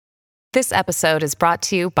This episode is brought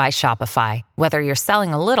to you by Shopify. Whether you're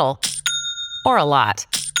selling a little or a lot,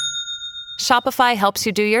 Shopify helps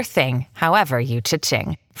you do your thing, however you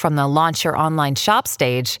cha-ching. From the launch your online shop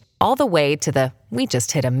stage, all the way to the we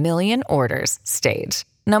just hit 1 million orders stage.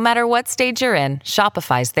 No matter what stage you're in,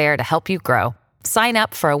 Shopify's there to help you grow. Sign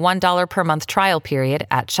up for a $1 per month trial period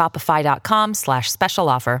at shopify.com/special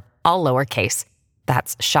offer, all lowercase.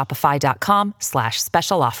 That's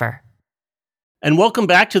shopify.com/special offer. And welcome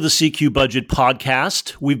back to the CQ Budget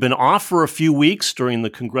Podcast. We've been off for a few weeks during the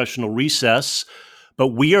congressional recess, but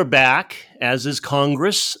we are back, as is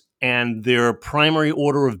Congress, and their primary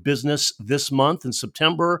order of business this month in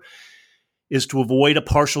September is to avoid a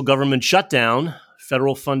partial government shutdown.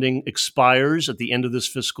 Federal funding expires at the end of this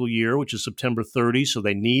fiscal year, which is September 30, so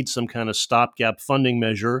they need some kind of stopgap funding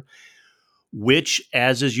measure, which,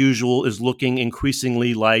 as is usual, is looking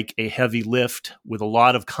increasingly like a heavy lift with a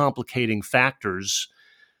lot of complicating factors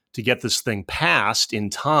to get this thing passed in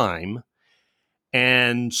time.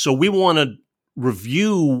 And so we want to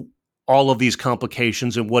review all of these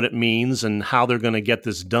complications and what it means and how they're going to get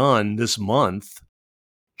this done this month.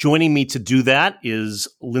 Joining me to do that is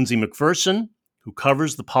Lindsay McPherson, who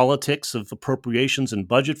covers the politics of appropriations and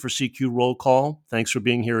budget for CQ Roll Call. Thanks for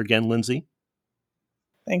being here again, Lindsay.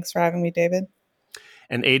 Thanks for having me, David.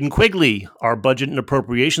 And Aidan Quigley, our budget and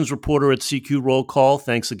appropriations reporter at CQ Roll Call.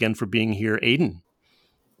 Thanks again for being here, Aidan.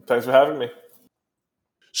 Thanks for having me.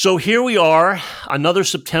 So here we are, another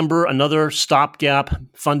September, another stopgap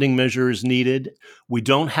funding measure is needed. We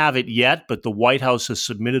don't have it yet, but the White House has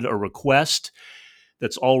submitted a request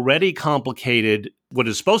that's already complicated what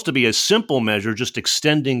is supposed to be a simple measure, just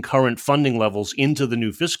extending current funding levels into the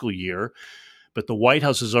new fiscal year. But the White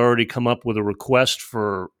House has already come up with a request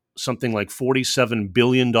for something like $47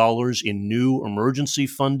 billion in new emergency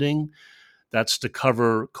funding. That's to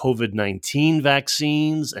cover COVID-19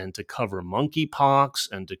 vaccines and to cover monkeypox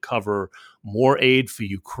and to cover more aid for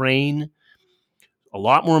Ukraine. A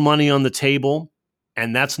lot more money on the table.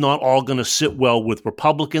 And that's not all going to sit well with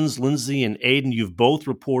Republicans. Lindsay and Aidan, you've both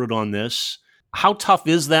reported on this. How tough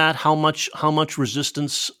is that? How much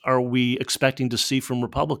resistance are we expecting to see from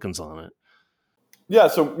Republicans on it? Yeah,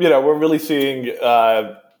 so, we're really seeing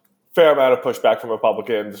a fair amount of pushback from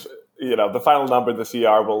Republicans. The final number this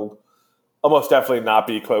year will almost definitely not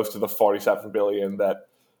be close to the $47 billion that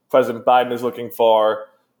President Biden is looking for,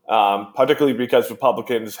 particularly because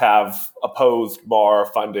Republicans have opposed more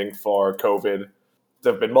funding for COVID.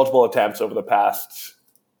 There have been multiple attempts over the past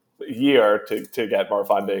year to get more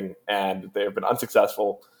funding, and they have been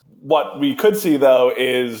unsuccessful. What we could see, though,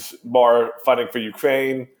 is more funding for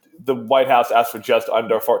Ukraine. The White House asked for just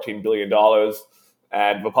under $14 billion,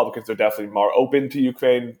 and Republicans are definitely more open to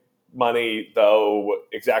Ukraine money, though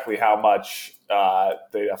exactly how much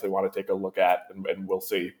they definitely want to take a look at, and we'll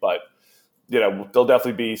see. But, there'll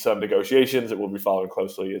definitely be some negotiations that we'll be following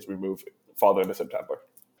closely as we move farther into September.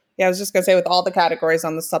 Yeah, I was just going to say, with all the categories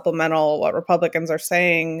on the supplemental, what Republicans are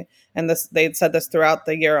saying, and they'd said this throughout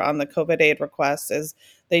the year on the COVID aid request, is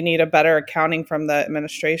they need a better accounting from the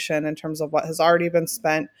administration in terms of what has already been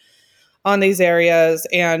spent on these areas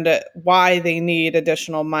and why they need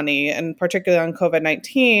additional money. And particularly on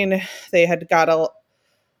COVID-19, they had got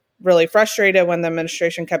really frustrated when the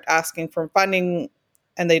administration kept asking for funding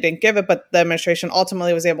and they didn't give it, but the administration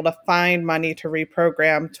ultimately was able to find money to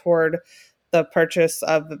reprogram toward the purchase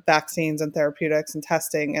of vaccines and therapeutics and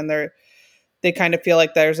testing. And they kind of feel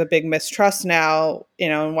like there's a big mistrust now,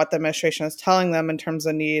 in what the administration is telling them in terms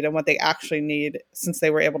of need and what they actually need, since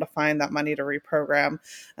they were able to find that money to reprogram.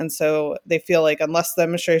 And so they feel like unless the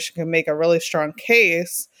administration can make a really strong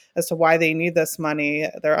case as to why they need this money,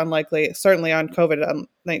 they're unlikely, certainly on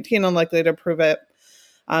COVID-19, unlikely to prove it.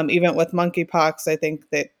 Even with monkeypox, I think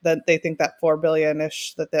that they think that $4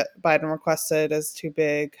 billion-ish that Biden requested is too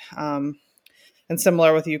big. And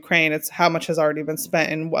similar with Ukraine, it's how much has already been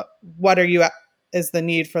spent and what is the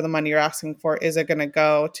need for the money you're asking for? Is it going to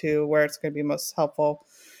go to where it's going to be most helpful?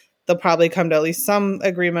 They'll probably come to at least some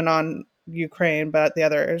agreement on Ukraine, but the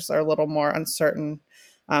others are a little more uncertain.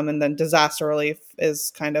 And then disaster relief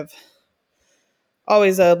is kind of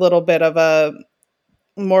always a little bit of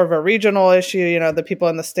more of a regional issue. The people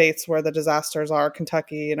in the states where the disasters are,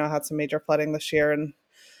 Kentucky, had some major flooding this year, and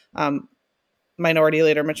Minority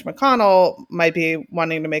Leader Mitch McConnell might be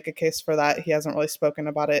wanting to make a case for that. He hasn't really spoken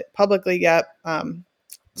about it publicly yet.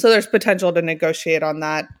 So there's potential to negotiate on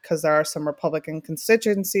that because there are some Republican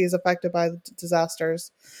constituencies affected by the disasters.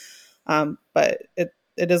 But it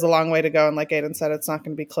is a long way to go. And like Aidan said, it's not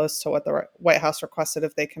going to be close to what the White House requested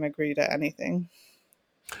if they can agree to anything.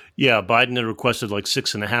 Yeah, Biden had requested like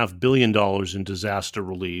 $6.5 billion in disaster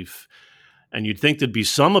relief. And you'd think there'd be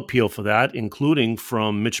some appeal for that, including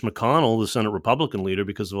from Mitch McConnell, the Senate Republican leader,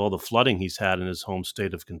 because of all the flooding he's had in his home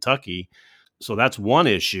state of Kentucky. So that's one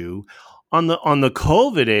issue. On the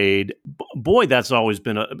COVID aid, boy, that's always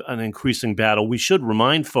been an increasing battle. We should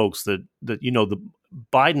remind folks that the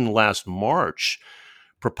Biden last March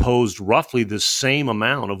proposed roughly the same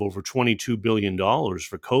amount of over $22 billion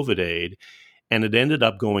for COVID aid, and it ended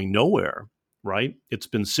up going nowhere, right? It's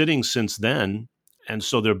been sitting since then. And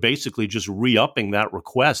so they're basically just re-upping that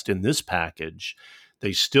request in this package.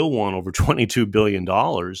 They still want over $22 billion.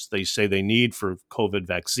 They say they need for COVID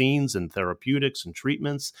vaccines and therapeutics and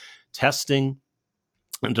treatments, testing,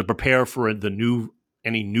 and to prepare for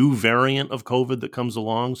any new variant of COVID that comes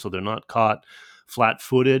along so they're not caught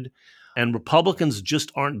flat-footed. And Republicans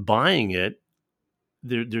just aren't buying it.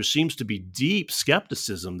 There seems to be deep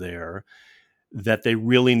skepticism there that they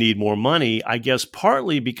really need more money, I guess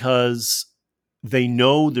partly because they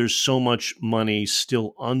know there's so much money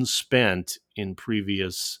still unspent in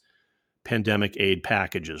previous pandemic aid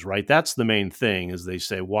packages, right? That's the main thing, is they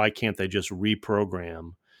say, why can't they just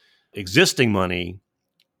reprogram existing money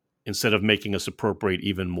instead of making us appropriate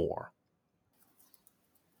even more?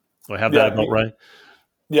 Do I have that about right?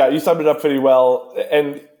 Yeah, you summed it up pretty well.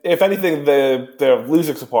 And if anything, they're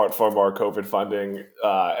losing support for more COVID funding,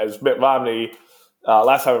 as Mitt Romney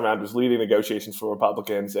last time around was leading negotiations for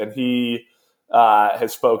Republicans, and he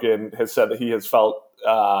has said that he has felt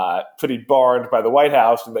pretty burned by the White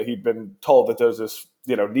House and that he'd been told that there's this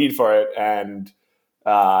need for it, and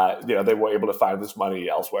they were able to find this money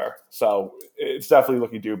elsewhere. So it's definitely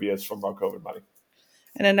looking dubious for more COVID money.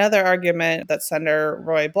 And another argument that Senator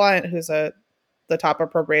Roy Blunt, who's the top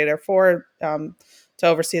appropriator for to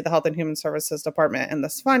oversee the Health and Human Services Department and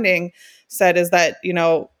this funding, said is that,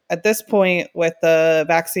 at this point, with the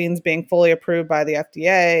vaccines being fully approved by the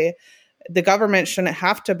FDA, the government shouldn't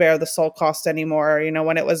have to bear the sole cost anymore.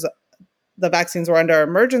 When the vaccines were under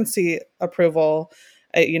emergency approval,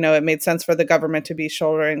 it made sense for the government to be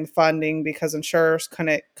shouldering funding because insurers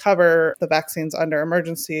couldn't cover the vaccines under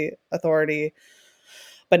emergency authority.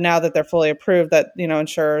 But now that they're fully approved, that,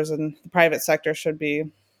 insurers and the private sector should be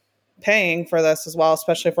paying for this as well,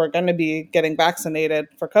 especially if we're going to be getting vaccinated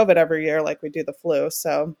for COVID every year like we do the flu.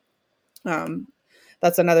 So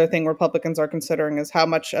that's another thing Republicans are considering, is how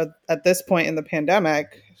much at this point in the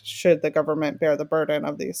pandemic should the government bear the burden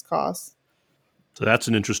of these costs. So that's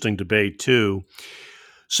an interesting debate too.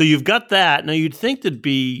 So you've got that. Now you'd think there'd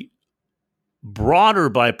be broader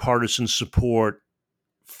bipartisan support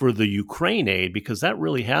for the Ukraine aid, because that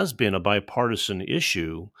really has been a bipartisan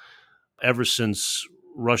issue ever since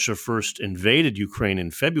Russia first invaded Ukraine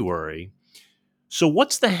in February. So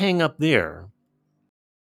what's the hang up there?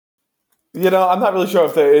 I'm not really sure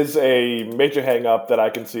if there is a major hang-up that I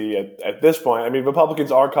can see at this point. I mean, Republicans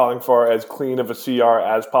are calling for as clean of a CR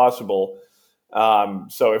as possible.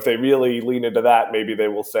 So if they really lean into that, maybe they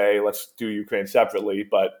will say, let's do Ukraine separately.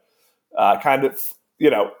 But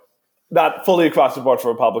not fully across the board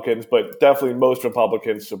for Republicans, but definitely most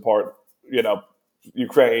Republicans support,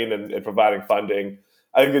 Ukraine and providing funding.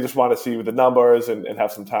 I think they just want to see the numbers and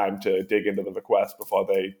have some time to dig into the request before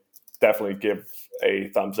they definitely give a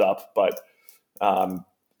thumbs up. But,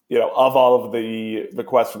 of all of the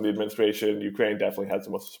requests from the administration, Ukraine definitely has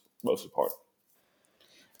the most support.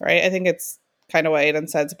 Right. I think it's kind of what Aidan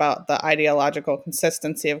says about the ideological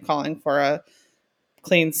consistency of calling for a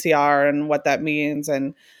clean CR and what that means,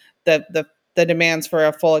 and the demands for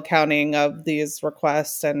a full accounting of these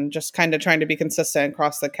requests, and just kind of trying to be consistent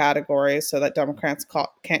across the categories so that Democrats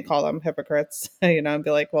can't call them hypocrites, and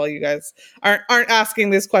be like, well, you guys aren't asking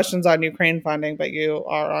these questions on Ukraine funding, but you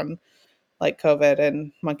are on like COVID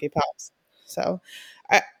and monkeypox. So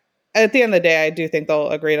at the end of the day, I do think they'll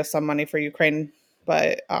agree to some money for Ukraine,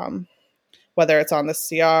 but whether it's on the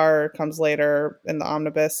CR or comes later in the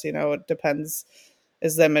omnibus, it depends.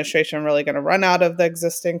 Is the administration really going to run out of the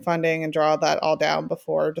existing funding and draw that all down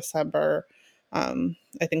before December?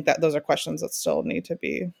 I think that those are questions that still need to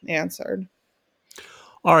be answered.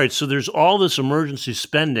 All right, so there's all this emergency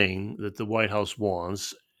spending that the White House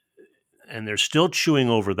wants, and they're still chewing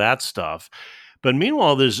over that stuff. But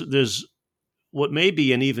meanwhile, there's what may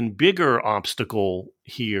be an even bigger obstacle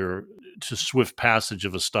here to swift passage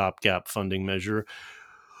of a stopgap funding measure,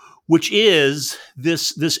 which is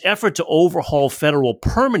this effort to overhaul federal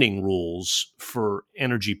permitting rules for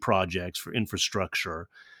energy projects, for infrastructure,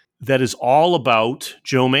 that is all about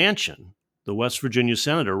Joe Manchin, the West Virginia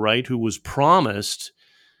senator, right, who was promised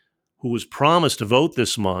to vote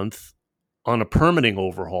this month on a permitting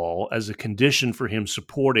overhaul as a condition for him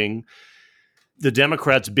supporting the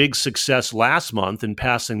Democrats' big success last month in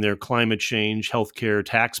passing their climate change healthcare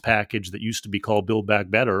tax package that used to be called Build Back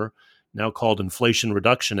Better, now called Inflation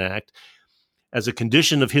Reduction Act. As a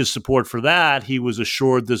condition of his support for that, he was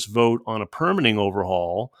assured this vote on a permitting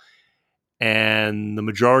overhaul. And the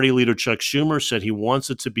majority leader, Chuck Schumer, said he wants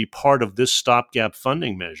it to be part of this stopgap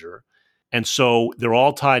funding measure. And so they're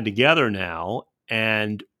all tied together now.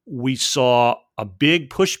 And we saw a big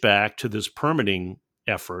pushback to this permitting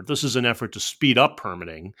effort. This is an effort to speed up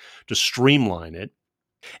permitting, to streamline it.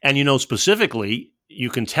 And, specifically, you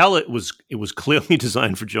can tell it was clearly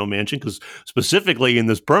designed for Joe Manchin, because specifically in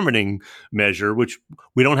this permitting measure, which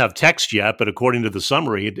we don't have text yet, but according to the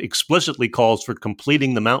summary, it explicitly calls for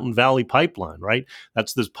completing the Mountain Valley Pipeline, right?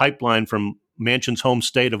 That's this pipeline from Manchin's home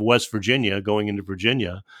state of West Virginia going into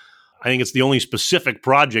Virginia. I think it's the only specific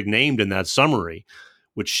project named in that summary,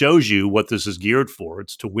 which shows you what this is geared for.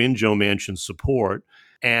 It's to win Joe Manchin's support.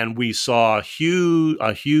 And we saw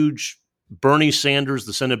a huge Bernie Sanders,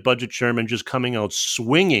 the Senate Budget Chairman, just coming out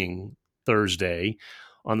swinging Thursday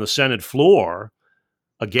on the Senate floor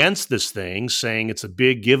against this thing, saying it's a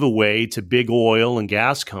big giveaway to big oil and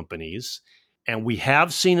gas companies. And we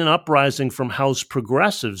have seen an uprising from House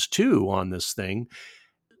progressives, too, on this thing.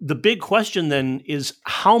 The big question then is,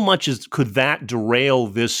 how much could that derail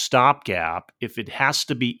this stopgap if it has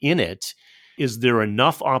to be in it? Is there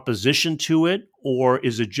enough opposition to it, or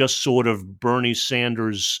is it just sort of Bernie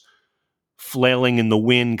Sanders flailing in the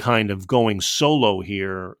wind, kind of going solo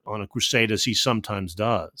here on a crusade as he sometimes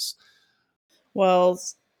does? Well,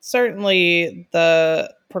 certainly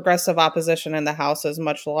the progressive opposition in the House is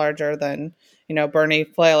much larger than, Bernie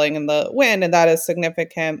flailing in the wind, and that is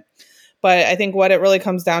significant. But I think what it really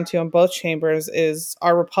comes down to in both chambers is,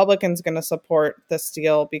 are Republicans going to support this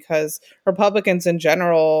deal? Because Republicans in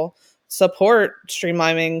general support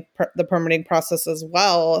streamlining the permitting process as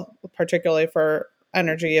well, particularly for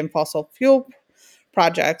energy and fossil fuel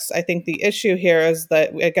projects. I think the issue here is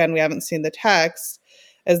that, again, we haven't seen the text,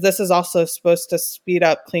 is this is also supposed to speed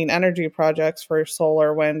up clean energy projects for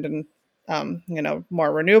solar, wind, and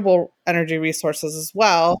more renewable energy resources as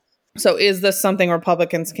well. So is this something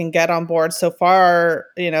Republicans can get on board? So far,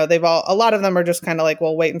 a lot of them are just kind of like,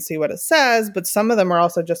 well, wait and see what it says. But some of them are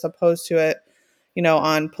also just opposed to it,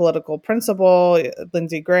 on political principle.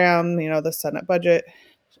 Lindsey Graham, the Senate budget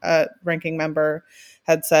ranking member,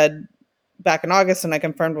 had said back in August, and I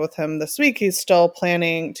confirmed with him this week, he's still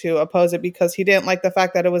planning to oppose it because he didn't like the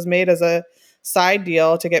fact that it was made as a side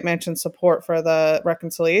deal to get Manchin's support for the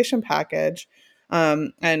reconciliation package.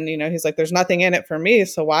 And, he's like, there's nothing in it for me,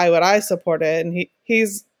 so why would I support it? And he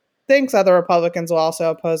thinks other Republicans will also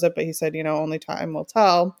oppose it, but he said, only time will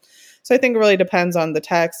tell. So I think it really depends on the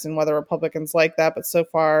text and whether Republicans like that. But so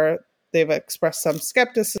far, they've expressed some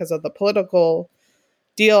skepticism because of the political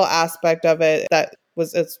deal aspect of it that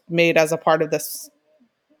it's made as a part of this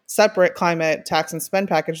separate climate tax and spend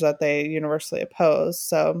package that they universally oppose.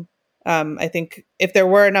 So I think if there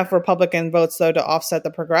were enough Republican votes, though, to offset the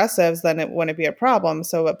progressives, then it wouldn't be a problem.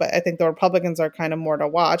 But I think the Republicans are kind of more to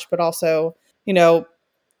watch. But also,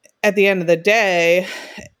 at the end of the day,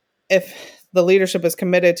 if the leadership is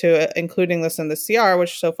committed to including this in the CR,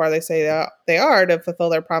 which so far they say they are to fulfill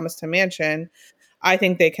their promise to Manchin, I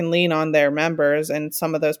think they can lean on their members, and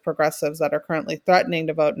some of those progressives that are currently threatening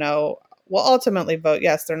to vote no will ultimately vote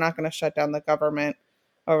yes. They're not going to shut down the government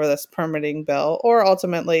over this permitting bill, or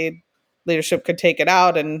ultimately leadership could take it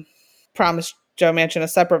out and promise Joe Manchin a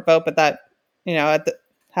separate vote. But that,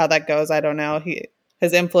 how that goes, I don't know.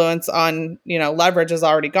 His influence on, leverage is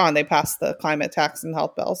already gone. They passed the climate tax and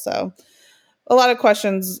health bill. So a lot of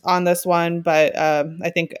questions on this one, but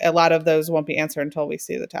I think a lot of those won't be answered until we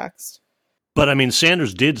see the text. But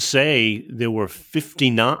Sanders did say there were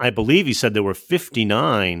 59, I believe he said there were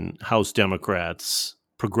 59 House Democrats,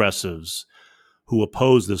 progressives, who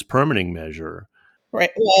opposed this permitting measure.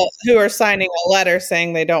 Right. Well, who are signing a letter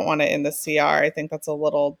saying they don't want it in the CR. I think that's a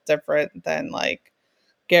little different than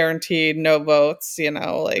guaranteed no votes,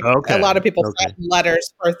 okay. A lot of people sign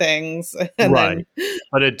letters for things. Right.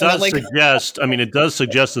 But it does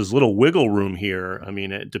suggest there's little wiggle room here.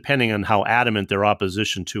 Depending on how adamant their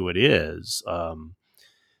opposition to it is,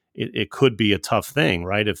 it could be a tough thing,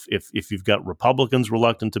 right? If you've got Republicans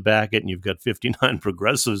reluctant to back it and you've got 59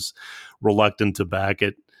 progressives reluctant to back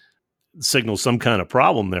it, signals some kind of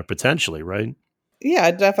problem there potentially, right?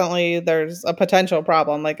 Yeah, definitely. There's a potential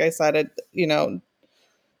problem. Like I said,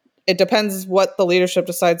 it depends what the leadership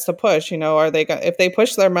decides to push. If they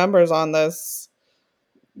push their members on this,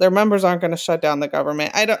 their members aren't going to shut down the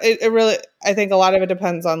government. I think a lot of it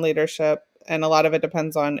depends on leadership, and a lot of it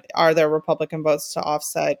depends on, are there Republican votes to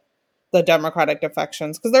offset the Democratic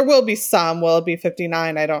defections, because there will be some. Will it be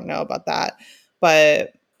 59? I don't know about that.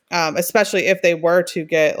 But especially if they were to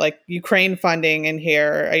get like Ukraine funding in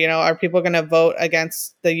here, are people going to vote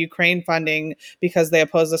against the Ukraine funding because they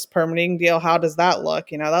oppose this permitting deal? How does that look?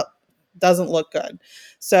 That doesn't look good.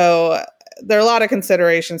 So there are a lot of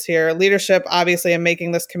considerations here. Leadership, obviously, in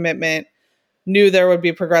making this commitment, knew there would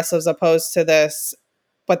be progressives opposed to this,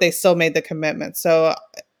 but they still made the commitment. So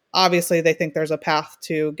obviously they think there's a path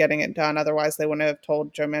to getting it done. Otherwise, they wouldn't have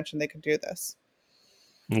told Joe Manchin they could do this.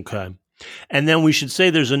 Okay. And then we should say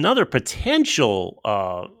there's another potential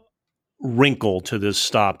wrinkle to this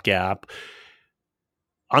stopgap,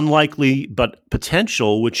 unlikely but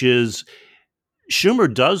potential, which is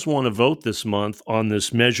Schumer does want to vote this month on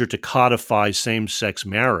this measure to codify same-sex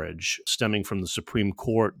marriage stemming from the Supreme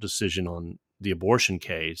Court decision on the abortion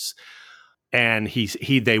case. And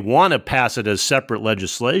they want to pass it as separate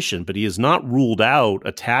legislation, but he has not ruled out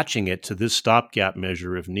attaching it to this stopgap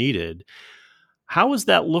measure if needed. How is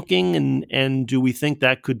that looking, and do we think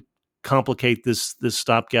that could complicate this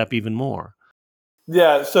stopgap even more?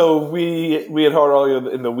 Yeah, so we had heard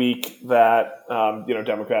earlier in the week that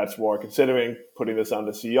Democrats were considering putting this on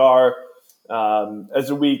the CR. As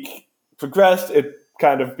the week progressed, it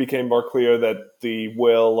kind of became more clear that the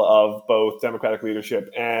will of both Democratic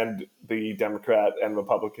leadership and the Democrat and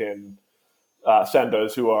Republican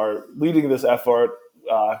senators who are leading this effort,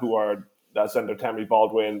 who are Senator Tammy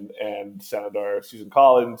Baldwin and Senator Susan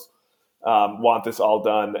Collins, want this all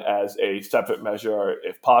done as a separate measure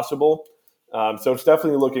if possible. So it's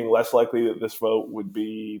definitely looking less likely that this vote would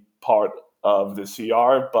be part of the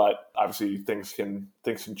CR, but obviously things can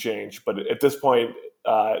change. But at this point,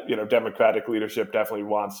 Democratic leadership definitely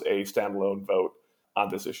wants a standalone vote on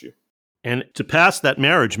this issue. And to pass that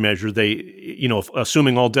marriage measure, they,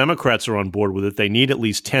 assuming all Democrats are on board with it, they need at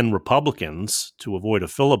least 10 Republicans to avoid a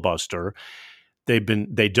filibuster. They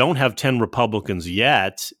don't have 10 Republicans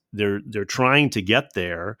yet. They're trying to get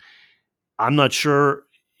there. I'm not sure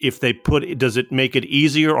if they does it make it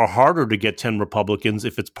easier or harder to get 10 Republicans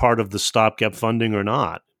if it's part of the stopgap funding or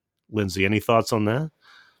not? Lindsay, any thoughts on that?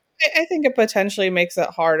 I think it potentially makes it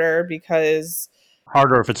harder because...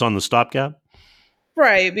 Harder if it's on the stopgap?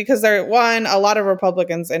 Right, because a lot of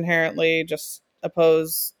Republicans inherently just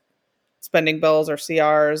oppose spending bills or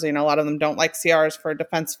CRs. A lot of them don't like CRs for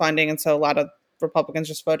defense funding, and so a lot of Republicans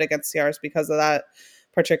just vote against CRs because of that,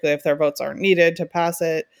 particularly if their votes aren't needed to pass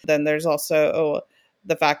it. Then there's also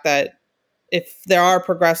the fact that if there are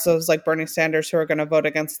progressives like Bernie Sanders who are going to vote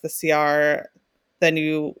against the CR, then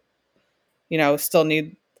you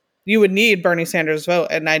would need Bernie Sanders' vote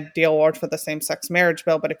in an ideal world for the same-sex marriage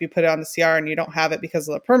bill. But if you put it on the CR and you don't have it because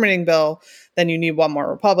of the permitting bill, then you need one more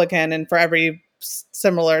Republican. And for every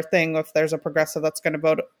similar thing, if there's a progressive that's going to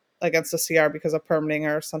vote against the CR because of permitting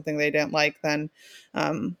or something they didn't like, then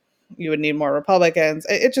you would need more Republicans.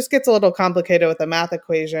 It just gets a little complicated with the math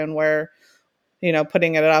equation where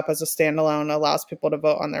putting it up as a standalone allows people to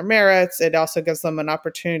vote on their merits. It also gives them an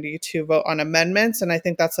opportunity to vote on amendments. And I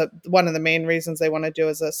think that's one of the main reasons they want to do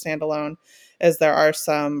as a standalone is there are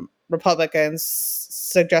some Republicans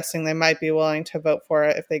suggesting they might be willing to vote for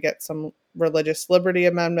it if they get some religious liberty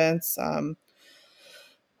amendments.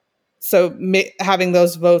 So having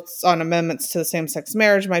those votes on amendments to the same-sex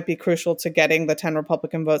marriage might be crucial to getting the 10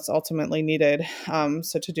 Republican votes ultimately needed.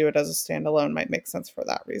 So to do it as a standalone might make sense for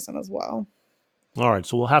that reason as well. All right,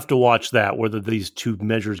 so we'll have to watch that, whether these two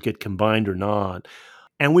measures get combined or not.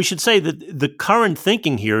 And we should say that the current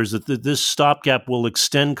thinking here is that this stopgap will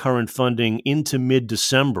extend current funding into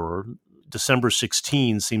mid-December. December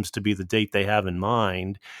 16 seems to be the date they have in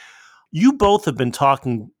mind. You both have been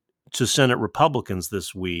talking to Senate Republicans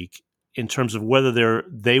this week in terms of whether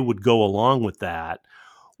they would go along with that.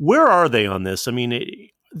 Where are they on this? I mean,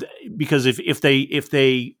 because if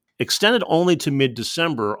they extended only to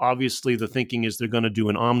mid-December, obviously the thinking is they're going to do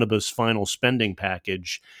an omnibus final spending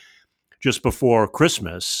package just before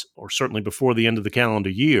Christmas, or certainly before the end of the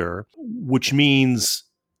calendar year, which means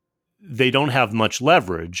they don't have much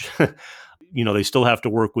leverage. They still have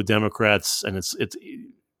to work with Democrats, and it's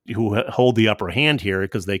who hold the upper hand here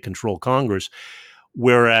because they control Congress.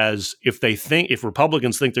 Whereas if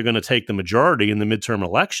Republicans think they're going to take the majority in the midterm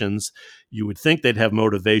elections, you would think they'd have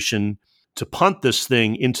motivation to punt this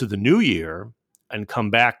thing into the new year and come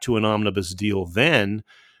back to an omnibus deal then,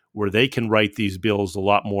 where they can write these bills a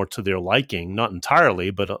lot more to their liking, not entirely,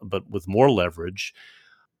 but with more leverage.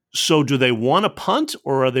 So do they want to punt,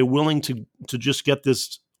 or are they willing to just get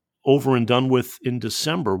this over and done with in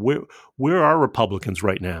December? Where are Republicans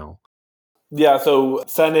right now? Yeah, so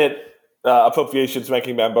Senate Appropriations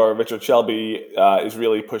Ranking Member Richard Shelby is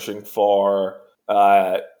really pushing for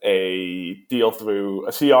a deal through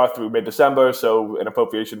a CR through mid-December, so an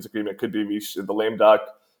appropriations agreement could be reached in the lame duck,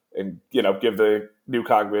 and give the new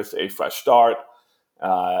Congress a fresh start,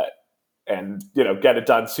 and get it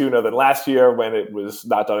done sooner than last year when it was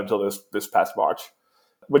not done until this past March.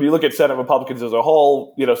 When you look at Senate Republicans as a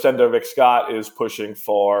whole, Senator Rick Scott is pushing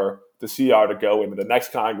for the CR to go into the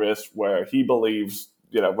next Congress, where he believes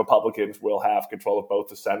Republicans will have control of both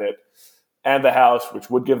the Senate and the House, which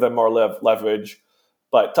would give them more leverage.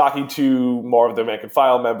 But talking to more of the rank and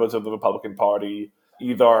file members of the Republican Party,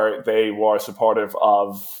 either they were supportive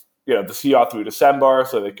of the CR through December,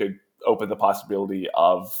 so they could open the possibility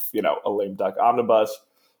of a lame duck omnibus,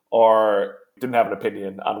 or didn't have an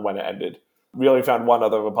opinion on when it ended. We only found one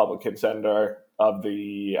other Republican senator of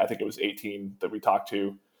the, I think it was 18 that we talked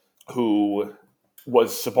to, who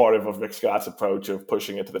was supportive of Rick Scott's approach of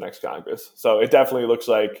pushing it to the next Congress. So it definitely looks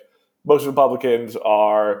like most Republicans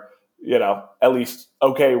are, at least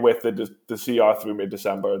okay with the CR through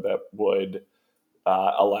mid-December that would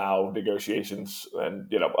allow negotiations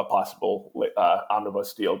and, a possible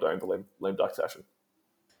omnibus deal during the lame duck session.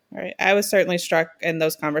 All right. I was certainly struck in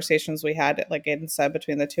those conversations we had, like Aidan said,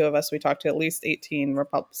 between the two of us. We talked to at least 18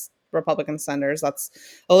 Republican senators. That's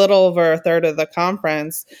a little over a third of the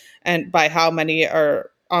conference, and by how many are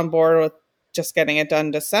on board with just getting it done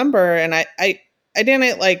in December. And I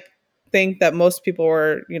didn't think that most people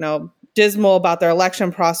were, dismal about their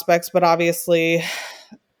election prospects, but obviously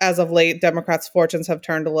as of late, Democrats' fortunes have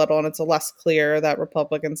turned a little, and it's less clear that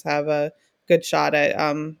Republicans have a good shot at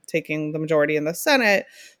taking the majority in the Senate.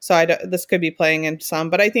 So this could be playing in some,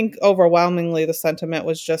 but I think overwhelmingly the sentiment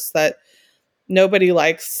was just that nobody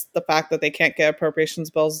likes the fact that they can't get appropriations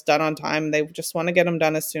bills done on time. They just want to get them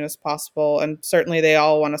done as soon as possible. And certainly they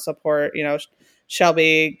all want to support,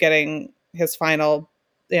 Shelby getting his final,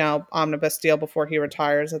 omnibus deal before he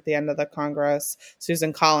retires at the end of the Congress.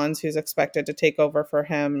 Susan Collins, who's expected to take over for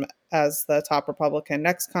him as the top Republican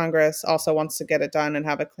next Congress, also wants to get it done and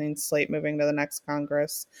have a clean slate moving to the next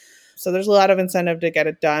Congress. So there's a lot of incentive to get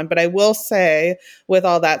it done. But I will say, with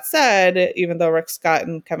all that said, even though Rick Scott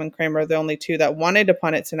and Kevin Cramer are the only two that wanted to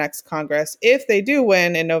punt it to next Congress, if they do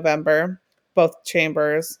win in November, both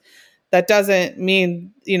chambers, that doesn't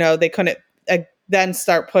mean, they couldn't then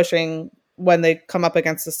start pushing when they come up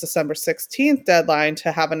against this December 16th deadline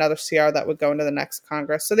to have another CR that would go into the next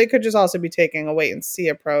Congress. So they could just also be taking a wait and see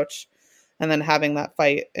approach and then having that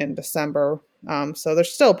fight in December. So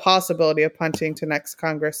there's still a possibility of punting to next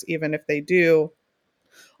Congress, even if they do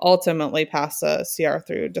ultimately pass a CR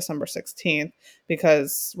through December 16th,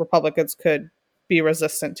 because Republicans could be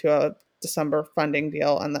resistant to a December funding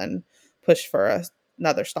deal and then push for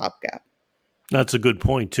another stopgap. That's a good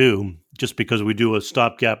point, too. Just because we do a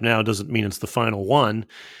stopgap now doesn't mean it's the final one.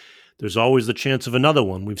 There's always the chance of another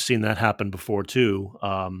one. We've seen that happen before, too.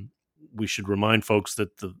 We should remind folks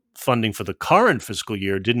that the funding for the current fiscal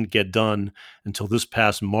year didn't get done until this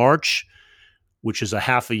past March, which is a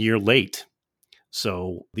half a year late.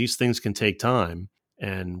 So these things can take time,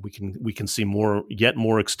 and we can see yet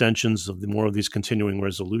more extensions of more of these continuing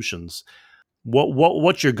resolutions.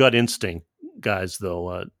 What's your gut instinct, guys,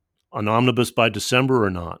 though? An omnibus by December or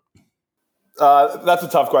not? That's a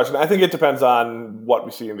tough question. I think it depends on what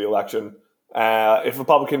we see in the election. If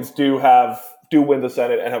Republicans do win the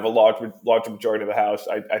Senate and have a large majority in the House,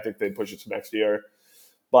 I think they'd push it to next year.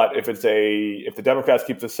 But if the Democrats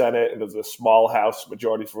keep the Senate and there's a small House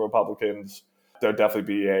majority for Republicans, there'll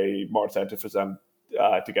definitely be a more incentive for them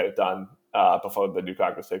to get it done before the new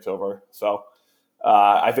Congress takes over. So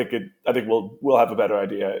I think we'll have a better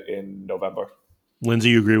idea in November. Lindsay,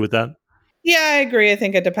 you agree with that? Yeah, I agree. I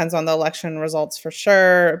think it depends on the election results for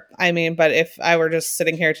sure. I mean, but if I were just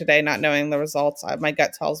sitting here today not knowing the results, my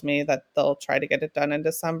gut tells me that they'll try to get it done in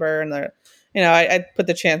December. And I'd put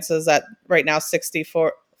the chances at right now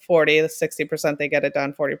 60-40, the 60% they get it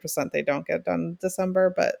done, 40% they don't get it done in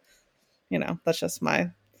December. But, that's just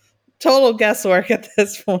my total guesswork at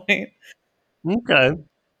this point. Okay.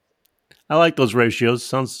 I like those ratios.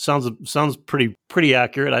 Sounds pretty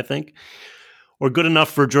accurate, I think. Or good enough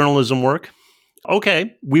for journalism work.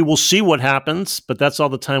 Okay, we will see what happens, but that's all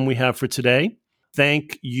the time we have for today.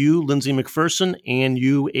 Thank you, Lindsay McPherson, and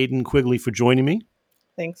you, Aidan Quigley, for joining me.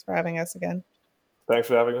 Thanks for having us again. Thanks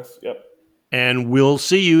for having us. Yep. And we'll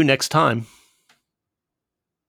see you next time.